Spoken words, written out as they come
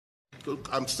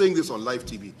I'm saying this on live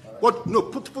TV. What? No,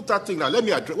 put that thing down. Let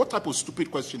me address. What type of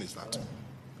stupid question is that?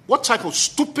 What type of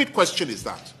stupid question is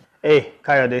that? Hey,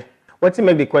 Kayode, what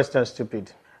make the question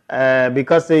stupid?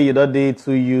 Because say you don't be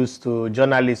too used to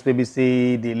journalists, maybe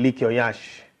say they leak your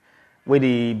yash, where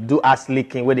they do ask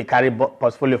leaking, where they carry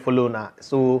portfolio follow now.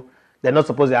 So they're not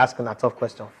supposed to ask a tough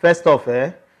question. First off,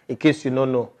 in case you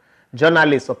don't know,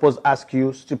 journalists supposed to ask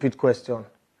you stupid question.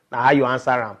 Now how you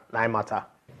answer them, now it matter.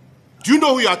 Do you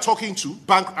know who you are talking to?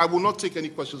 Bank. I will not take any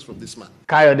questions from this man.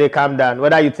 Kayode, calm down.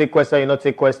 Whether you take question, you not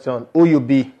take question. Who you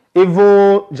be?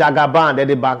 Even Jagaban,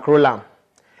 they bankroll him.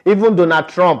 Even Donald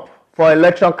Trump for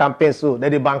election campaign, so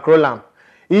they bankroll him.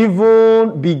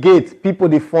 Even Bill Gates, people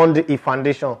they fund a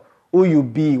foundation. Who you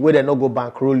be? Where they not go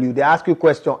bankroll you? They ask you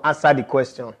question, answer the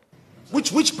question.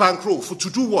 Which bankroll for to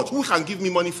do what? Who can give me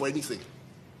money for anything?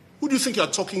 Who do you think you are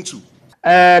talking to?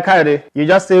 Kayode, you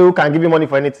just say who can give you money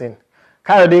for anything.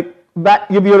 Kayode,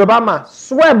 but you be Yoruba man.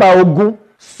 Swear by Ogun.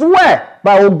 Swear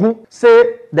by Ogun.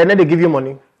 Say they need to give you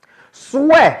money.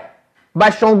 Swear by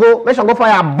Shango. Make Shango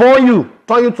fire burn you.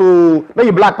 Turn you to make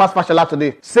you black pass fashion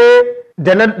today. Say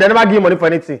they never give you money for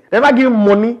anything. They never give you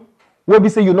money where be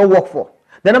say you no work for.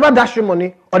 They never dash you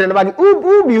money or they never give.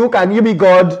 Who can you be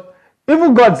God?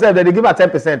 Even God said that they give her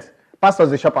 10%. Pastors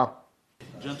the shopper.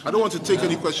 I don't want to take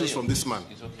any questions from this man.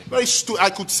 Very stupid. I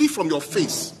could see from your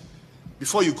face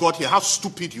before you got here how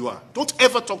stupid you are. Don't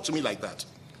ever talk to me like that.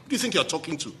 Who do you think you're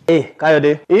talking to? Hey,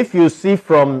 Kayode, if you see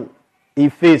from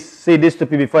his face, say this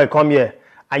stupid before you come here,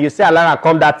 and you say Alara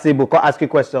come that table, come ask you a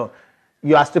question,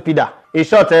 you are stupider. In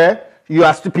short, you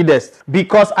are stupidest.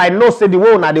 Because I know say the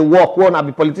way una dey work, way una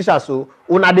be politicians, so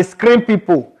una dey screen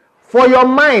people. For your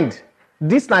mind,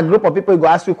 this na group of people go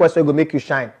ask you a question, go make you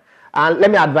shine. And let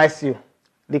me advise you.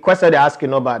 The question they ask you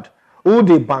not bad. Who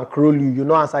they bankroll you? You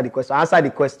know answer the question. Answer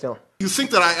the question. You think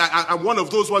that I'm one of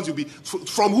those ones you'll be...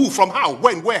 From who? From how?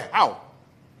 When? Where? How?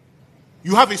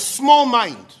 You have a small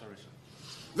mind.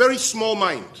 Very small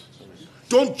mind.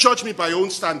 Don't judge me by your own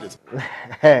standards.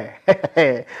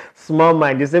 Small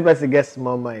mind. The same person gets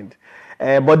small mind.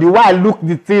 But the way I look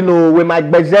the thing with my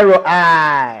Bejero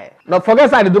eye. Now forget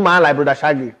how to do my hand like Brother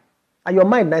Shaggy. And your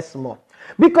mind nice small.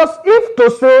 Because if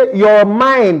to say your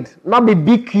mind not be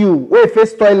BQ, where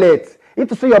face toilet, if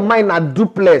to say your mind not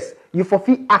duplex, you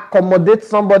forfeit accommodate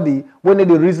somebody when they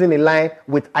reason in line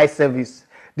with eye service.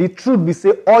 The truth be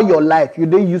say all your life you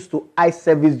dey used to eye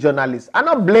service journalists. I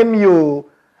not blame you.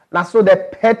 Now so they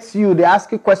pet you, they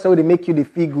ask you questions where they make you they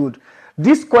feel good.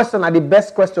 This question are the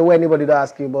best question where anybody don't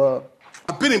ask you, but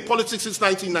I've been in politics since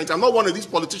 1990. I'm not one of these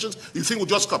politicians you think will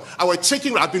just come.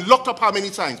 I've been locked up how many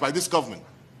times by this government?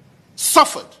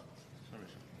 Suffered.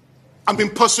 I've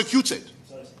been persecuted.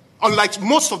 Unlike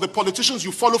most of the politicians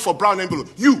you follow for brown envelope.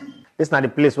 You. This is not the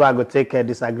place where I go take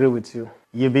disagree with you.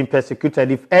 You've been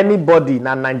persecuted. If anybody in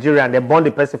Nigeria and they born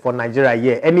the person for Nigeria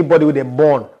here, anybody who they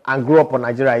born and grew up on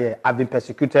Nigeria here, have been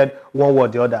persecuted one way or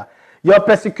the other. Your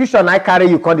persecution, I carry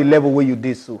you on the level where you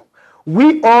did so.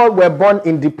 We all were born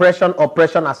in depression,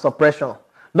 oppression, and suppression.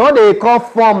 Now they call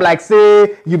form like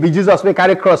say you be Jesus, we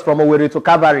carry cross from Owerri to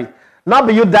Calvary. Not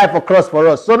be you die for cross for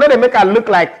us. So now they make it look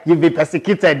like you be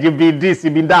persecuted, you be this,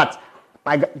 you be that.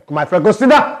 My friend, go sit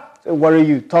down. Say, worry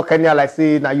you. Talk any like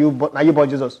say now you born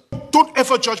Jesus. Don't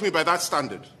ever judge me by that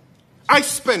standard. I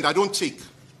spend, I don't take.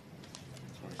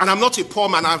 And I'm not a poor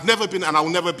man. I've never been and I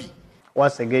will never be.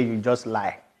 Once again, you just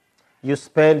lie. You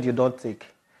spend, you don't take.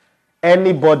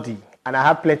 Anybody, and I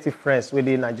have plenty of friends with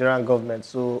the Nigerian government,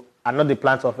 so I'm not the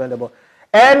plan to offend them, but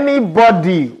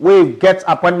anybody will get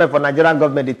appointment for Nigerian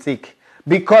government, they take.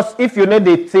 Because if you know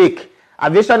they take,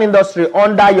 aviation industry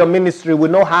under your ministry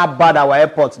will know how bad our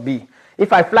airports be.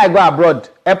 If I fly go abroad,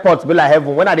 airports be like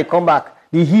heaven. When I they come back,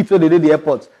 the heat where they do the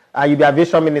airports, you be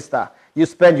aviation minister, you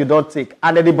spend, you don't take.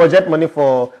 And then the budget money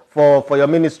for your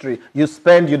ministry, you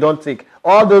spend, you don't take.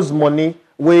 All those money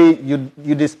where you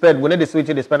they spend, when they switch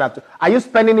it, they spend up to. Are you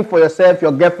spending it for yourself,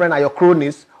 your girlfriend, and your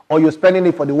cronies, or you spending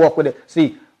it for the work with it?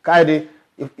 See, Kayode,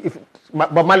 if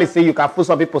Bob Marley say you can fool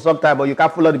some people sometimes, but you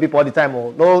can't fool other people all the time.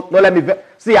 Oh. No, let me.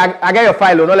 See, I get your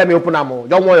file. Oh, no, let me open them. Oh.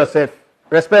 Don't want yourself.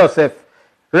 Respect yourself.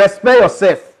 Respect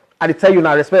yourself. I tell you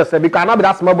now, respect yourself. Because I not be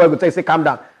that small boy who tell you say calm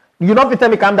down. You don't tell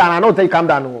me calm down. I don't tell you calm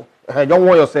down. Oh. Don't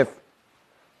want yourself.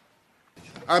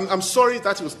 I'm sorry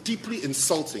that it was deeply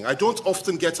insulting. I don't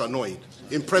often get annoyed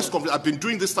in press conferences. I've been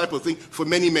doing this type of thing for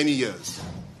many, many years.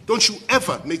 Don't you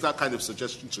ever make that kind of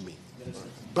suggestion to me.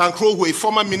 Bankroll who a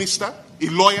former minister, a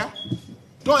lawyer.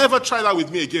 Don't ever try that with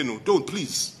me again. No. Don't,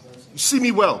 please. You see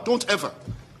me well. Don't ever.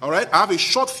 All right? I have a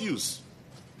short fuse.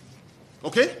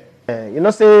 Okay? You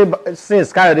know, say,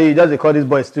 since Kayode, you just call this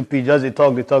boy stupid. Just they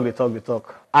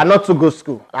talk. I not to go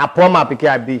school. I poor my picky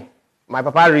I be. My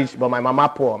papa rich, but my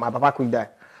mama poor. My papa quick die.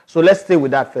 So let's stay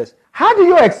with that first. How do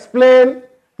you explain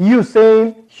you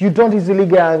saying you don't easily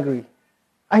get angry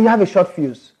and you have a short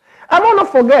fuse? I want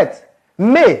not forget,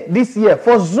 May this year,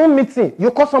 for Zoom meeting,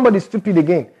 you call somebody stupid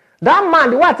again. That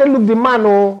man, the way I tell look the man,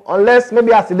 oh, unless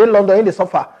maybe I see in London in the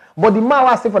sofa, but the man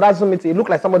I see for that Zoom meeting, it look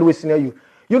like somebody will senior you.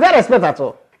 You got respect at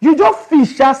all. You just feel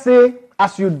shall say,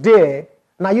 as you dare,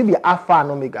 now you be Alpha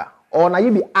and Omega, or now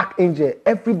you be Archangel.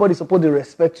 Everybody supposed to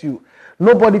respect you.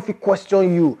 Nobody if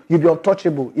question you, you be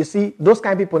untouchable. You see, those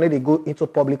kind of people, they go into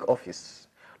public office.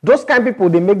 Those kind of people,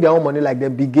 they make their own money like the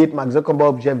Bill Gates, Mark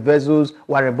Zuckerberg, Jeff Bezos,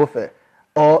 Warren Buffett,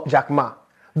 or Jack Ma.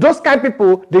 Those kind of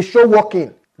people, they show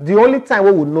working. The only time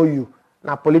we will know you,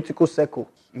 na political circle.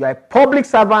 You are a public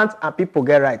servant and people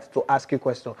get right to ask you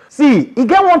questions. See, you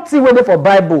get one thing waiting for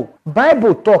Bible.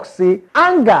 Bible talks, say,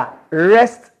 anger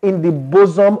rests in the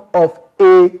bosom of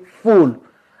a fool.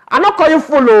 I'm not calling you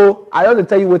fool, oh. I want to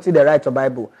tell you what's in the right of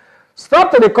Bible.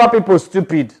 Stop to call people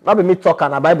stupid. Not be me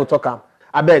talking, a Bible talking.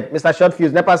 I beg, Mr. Short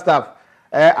Fuse, NEPA staff,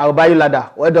 I will buy you ladder.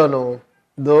 Well done, no.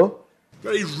 Though.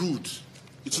 Very rude.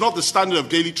 It's not the standard of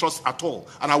daily trust at all.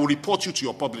 And I will report you to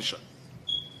your publisher.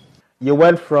 You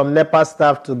went from NEPA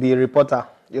staff to be a reporter.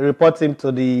 You report him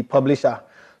to the publisher.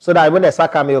 So that when they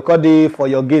sack him, you call the for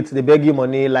your gate, they beg you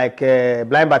money like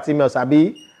Blind Bartimaeus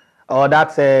Abi or that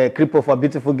cripple for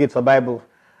Beautiful Gates for Bible.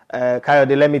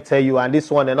 Kayode, let me tell you, and this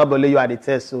one, they not believe you at the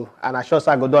test. So, and I sure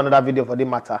I go do another video for the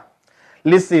matter.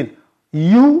 Listen,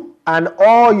 you and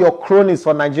all your cronies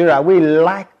for Nigeria, we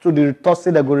like to the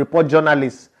say they go report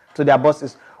journalists to their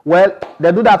bosses. Well,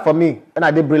 they do that for me, and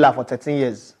I did Brilla for 13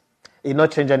 years. It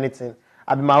not change anything.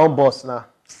 I'll be my own boss now.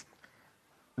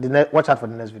 Watch out for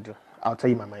the next video. I'll tell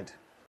you my mind.